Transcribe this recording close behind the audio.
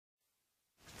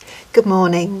Good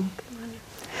morning.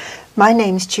 My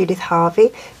name is Judith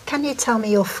Harvey. Can you tell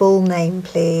me your full name,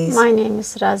 please? My name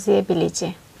is Razia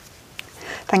Bilici.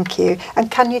 Thank you. And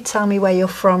can you tell me where you're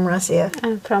from, Razia?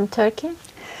 I'm from Turkey.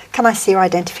 Can I see your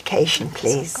identification,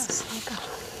 please? Yes, of course.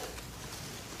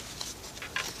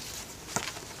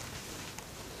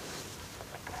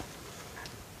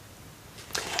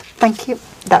 Thank you.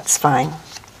 That's fine.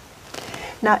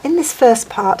 Now, in this first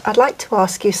part, I'd like to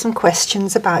ask you some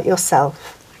questions about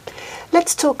yourself.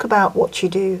 Let's talk about what you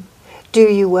do. Do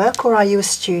you work or are you a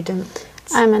student?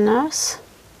 I'm a nurse.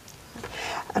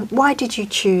 And why did you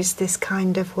choose this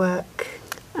kind of work?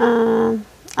 I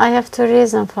have two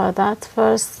reasons for that.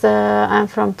 First, I'm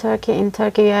from Turkey. In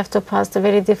Turkey, you have to pass the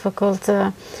very difficult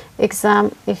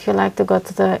exam if you like to go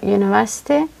to the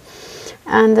university.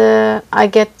 And I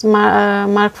get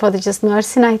mark for just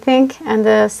nursing, I think. And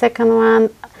the second one,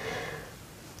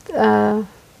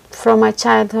 from my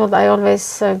childhood, I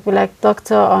always be like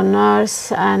doctor or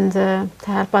nurse and to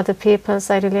help other people.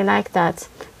 So I really like that,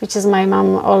 which is my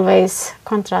mom always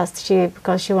contrast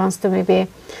because she wants to be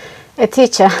a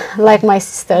teacher like my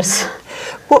sisters.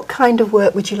 What kind of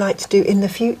work would you like to do in the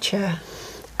future?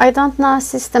 I don't know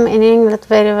system in England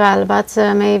very well, but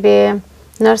maybe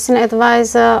nursing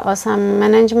advisor or some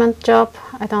management job.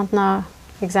 I don't know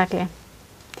exactly.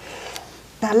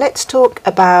 Now let's talk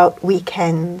about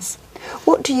weekends.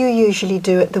 What do you usually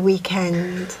do at the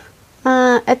weekend?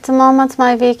 At the moment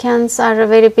my weekends are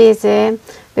very busy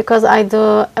because I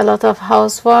do a lot of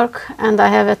housework and I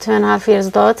have a 2.5 years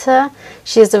daughter.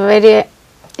 She's a very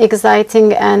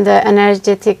exciting and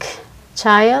energetic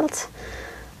child.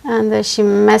 And she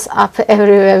mess up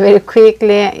everywhere very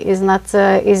quickly. It's not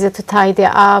easy to tidy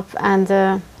up and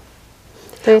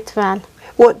do it well.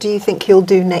 What do you think you'll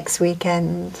do next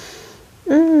weekend?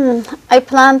 I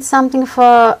planned something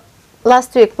for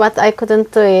last week, but I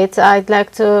couldn't do it. I'd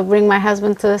like to bring my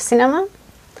husband to the cinema.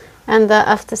 And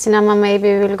after cinema,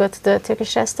 maybe we'll go to the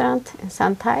Turkish restaurant in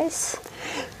Santais.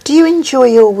 Do you enjoy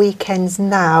your weekends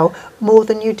now more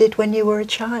than you did when you were a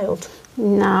child?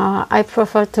 No, I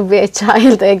prefer to be a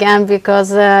child again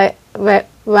because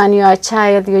when you are a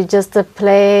child, you just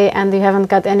play and you haven't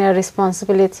got any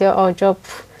responsibility or job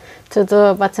to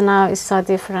do. But now it's so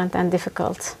different and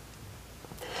difficult.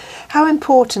 How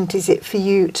important is it for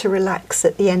you to relax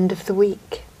at the end of the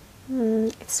week?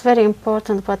 It's very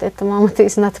important, but at the moment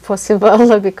it's not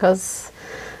possible because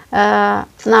now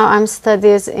I'm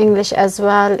studying English as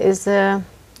well. Is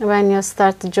when you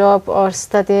start a job or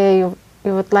study,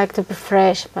 you would like to be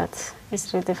fresh, but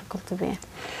it's really difficult to be.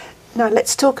 Now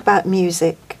let's talk about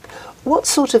music. What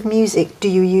sort of music do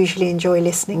you usually enjoy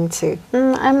listening to?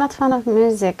 I'm not fan of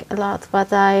music a lot,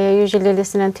 but I usually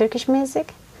listen to Turkish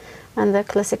music. And the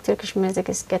classic Turkish music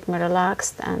get me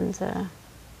relaxed. And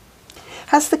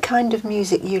has the kind of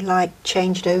music you like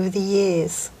changed over the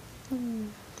years?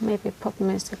 Maybe pop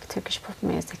music, Turkish pop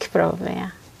music, probably,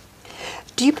 yeah.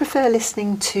 Do you prefer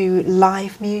listening to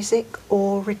live music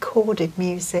or recorded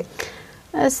music?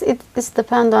 It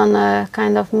depends on the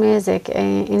kind of music.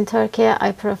 In Turkey,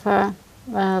 I prefer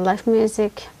live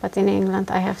music, but in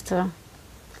England, I have to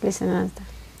listen to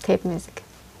tape music.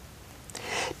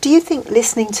 Do you think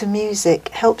listening to music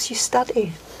helps you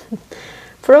study?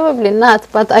 Probably not,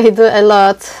 but I do a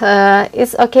lot.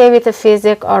 It's okay with the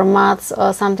physics or maths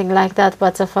or something like that,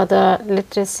 but for the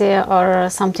literacy or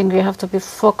something you have to be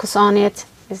focused on it,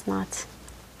 it's not.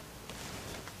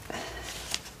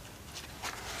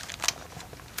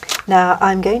 Now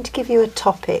I'm going to give you a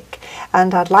topic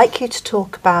and I'd like you to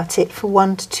talk about it for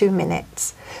 1 to 2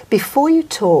 minutes. Before you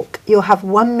talk, you'll have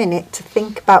 1 minute to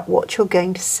think about what you're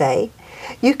going to say.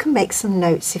 You can make some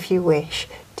notes if you wish.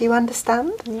 Do you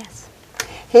understand? Yes.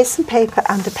 Here's some paper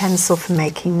and a pencil for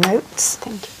making notes.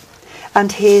 Thank you.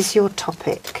 And here's your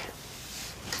topic.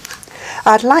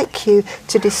 I'd like you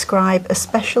to describe a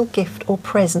special gift or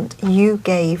present you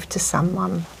gave to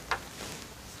someone.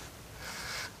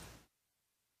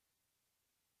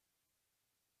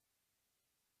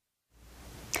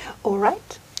 All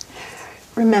right.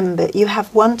 Remember, you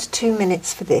have 1 to 2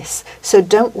 minutes for this, so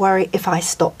don't worry if I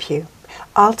stop you.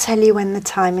 I'll tell you when the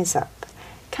time is up.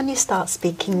 Can you start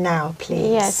speaking now,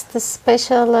 please? Yes, the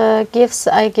special gifts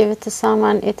I give it to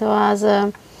someone, it was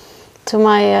to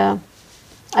my,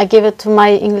 I gave it to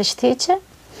my English teacher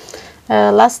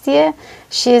last year.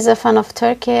 She is a fan of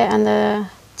Turkey and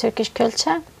Turkish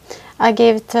culture. I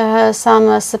gave to her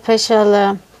some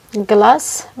special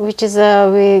glass, which is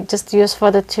we just use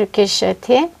for the Turkish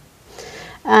tea.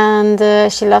 And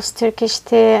she loves Turkish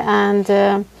tea,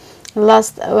 and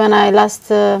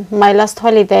my last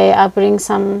holiday, I bring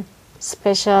some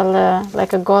special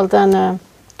like a golden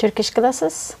Turkish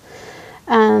glasses,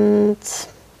 and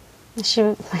she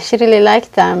really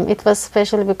liked them. It was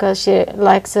special because she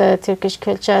likes Turkish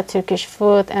culture, Turkish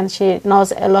food, and she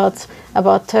knows a lot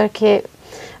about Turkey.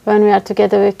 When we are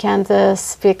together, we can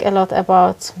speak a lot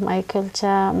about my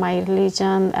culture, my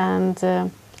religion,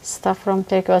 and stuff from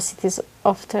Turkey or cities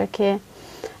of Turkey.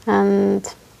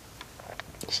 And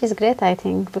she's great, I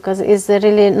think, because it's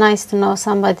really nice to know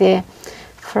somebody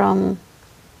from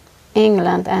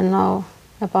England and know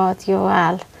about you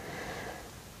well.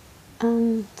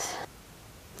 And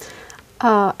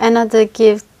another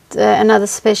gift, another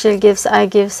special gifts I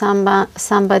give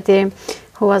somebody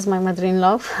who was my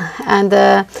mother-in-law.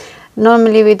 And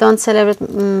normally we don't celebrate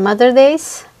Mother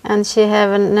Days, and she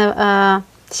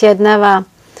had never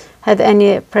had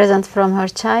any present from her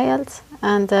child.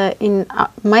 And in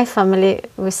my family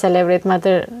we celebrate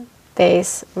Mother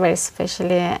Days very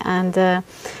specially, and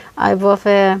I bought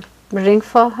a ring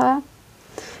for her,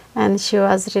 and she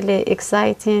was really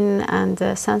exciting and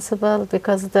sensible,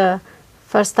 because the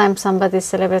first time somebody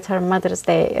celebrate her Mother's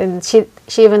Day, and she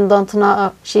even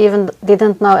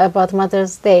didn't know about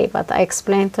Mother's Day, but I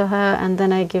explained to her, and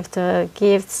then I give her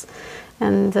gifts,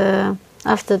 and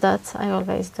after that I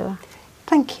always do.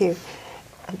 Thank you.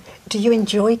 Do you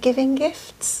enjoy giving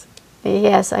gifts?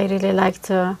 Yes, I really like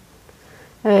to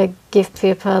give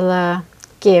people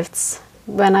gifts.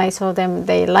 When I saw them,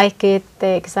 they like it,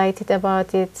 they're excited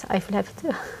about it, I feel happy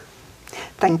too.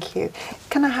 Thank you.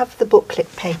 Can I have the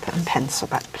booklet, paper and pencil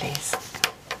back, please?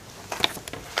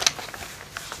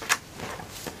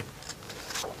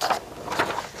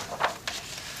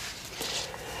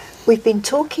 We've been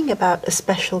talking about a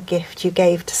special gift you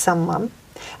gave to someone,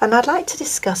 and I'd like to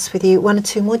discuss with you one or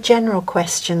two more general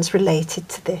questions related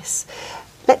to this.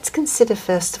 Let's consider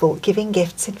first of all giving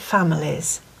gifts in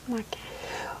families. Okay.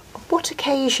 What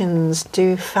occasions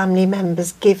do family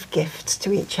members give gifts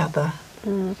to each other?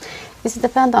 It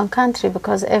depends on country,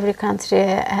 because every country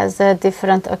has a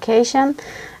different occasion.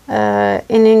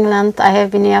 In England, I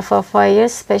have been here for 4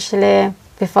 years, especially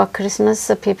before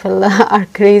Christmas. People are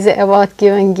crazy about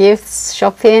giving gifts,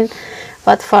 shopping.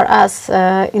 But for us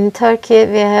in Turkey,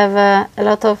 we have a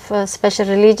lot of special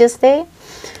religious day.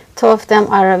 2 of them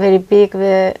are very big.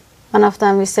 One of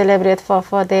them we celebrate for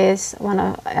 4 days.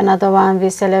 Another one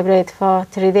we celebrate for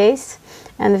 3 days.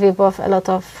 And we bought a lot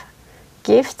of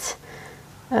gifts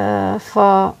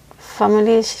for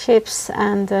family ships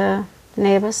and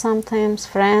neighbors, sometimes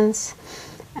friends.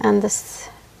 And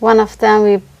one of them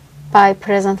we buy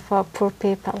present for poor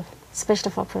people,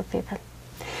 especially for poor people.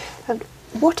 And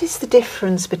what is the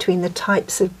difference between the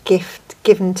types of gift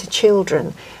given to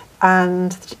children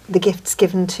and the gifts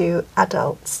given to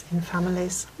adults in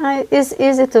families? It's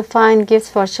easy to find gifts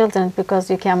for children because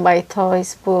you can buy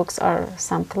toys, books, or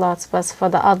some clothes. But for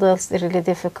the adults, it's really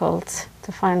difficult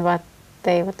to find what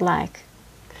they would like.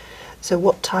 So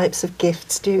what types of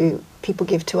gifts do people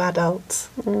give to adults?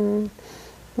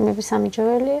 Maybe some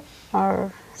jewelry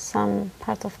or some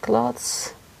part of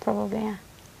clothes, probably, yeah.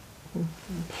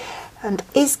 And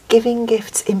is giving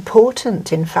gifts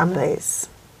important in families?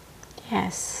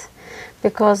 Yes,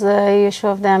 because you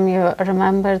show them, you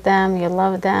remember them, you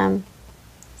love them.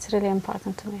 It's really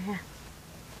important to me, yeah.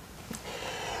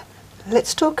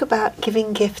 Let's talk about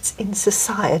giving gifts in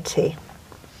society.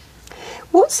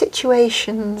 What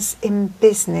situations in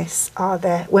business are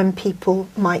there when people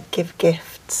might give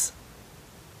gifts?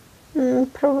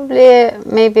 Probably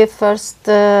maybe first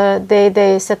day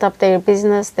they set up their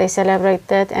business, they celebrate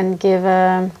that and give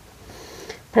a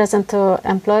present to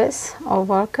employees or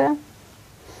worker.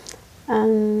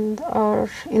 Or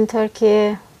in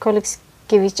Turkey, colleagues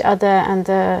give each other and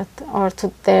or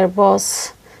to their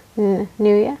boss in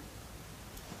New Year.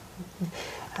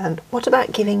 And what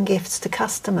about giving gifts to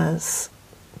customers?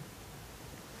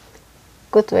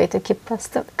 Good way to keep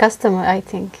customer, I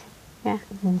think. Yeah.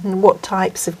 What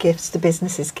types of gifts do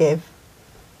businesses give?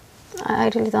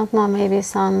 I really don't know. Maybe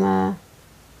some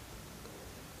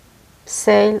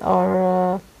sale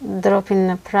or drop in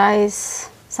the price,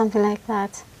 something like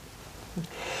that.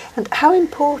 And how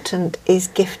important is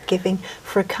gift giving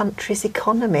for a country's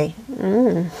economy?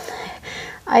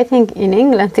 I think in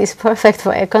England it's perfect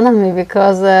for economy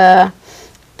because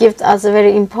gifts are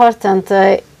very important.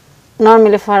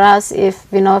 Normally for us,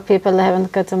 if we know people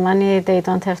haven't got the money, they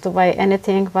don't have to buy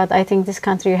anything. But I think this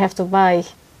country you have to buy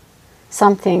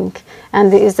something,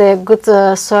 and it's a good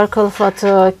circle for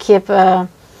to keep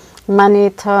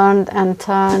money turned and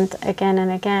turned again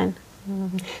and again.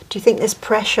 Do you think there's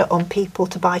pressure on people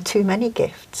to buy too many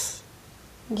gifts?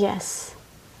 Yes,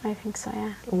 I think so,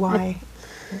 yeah. Why?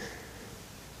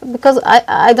 Because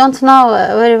I don't know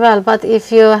very well, but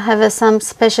if you have some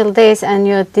special days and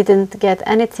you didn't get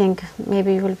anything,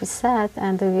 maybe you will be sad,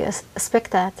 and we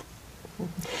expect that.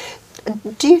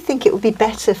 Do you think it would be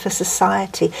better for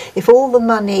society if all the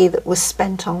money that was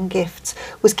spent on gifts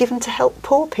was given to help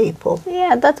poor people?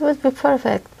 Yeah, that would be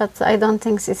perfect, but I don't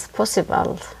think it's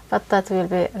possible. But that will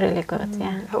be really good,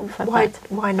 yeah.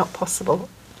 Why not possible?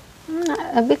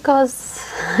 Because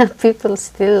people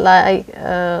still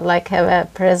like have a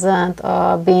present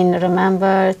or being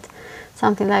remembered,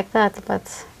 something like that.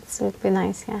 But it would be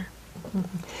nice, yeah.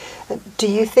 Do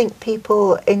you think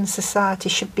people in society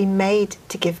should be made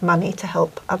to give money to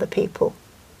help other people?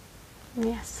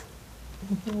 Yes.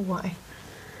 Why?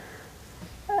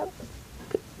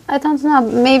 I don't know.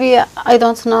 Maybe I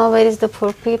don't know where is the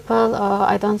poor people, or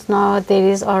I don't know there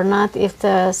is or not. If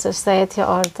the society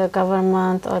or the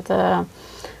government or the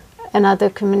another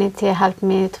community help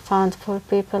me to find poor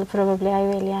people, probably I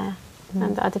will, yeah,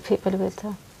 and other people will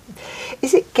too.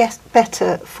 Is it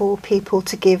better for people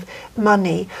to give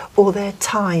money or their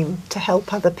time to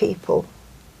help other people?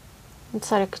 I'm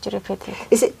sorry, could you repeat it?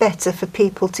 Is it better for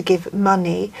people to give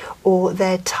money or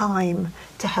their time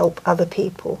to help other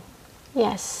people?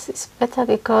 Yes, it's better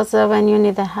because when you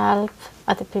need help,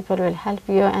 other people will help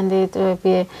you, and it will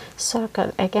be a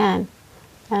circle again,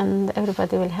 and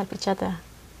everybody will help each other.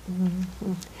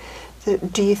 Mm-hmm. So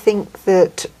do you think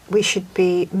that we should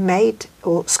be made,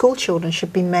 or school children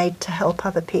should be made to help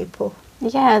other people?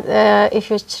 Yeah, if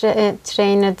you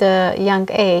train at a young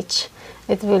age,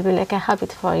 it will be like a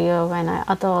habit for you. When you're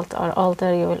adult or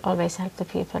older, you will always help the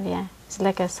people, yeah. It's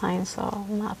like a science or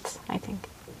math, I think.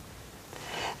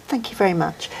 Thank you very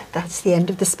much. That's the end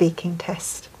of the speaking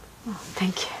test. Oh,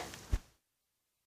 thank you.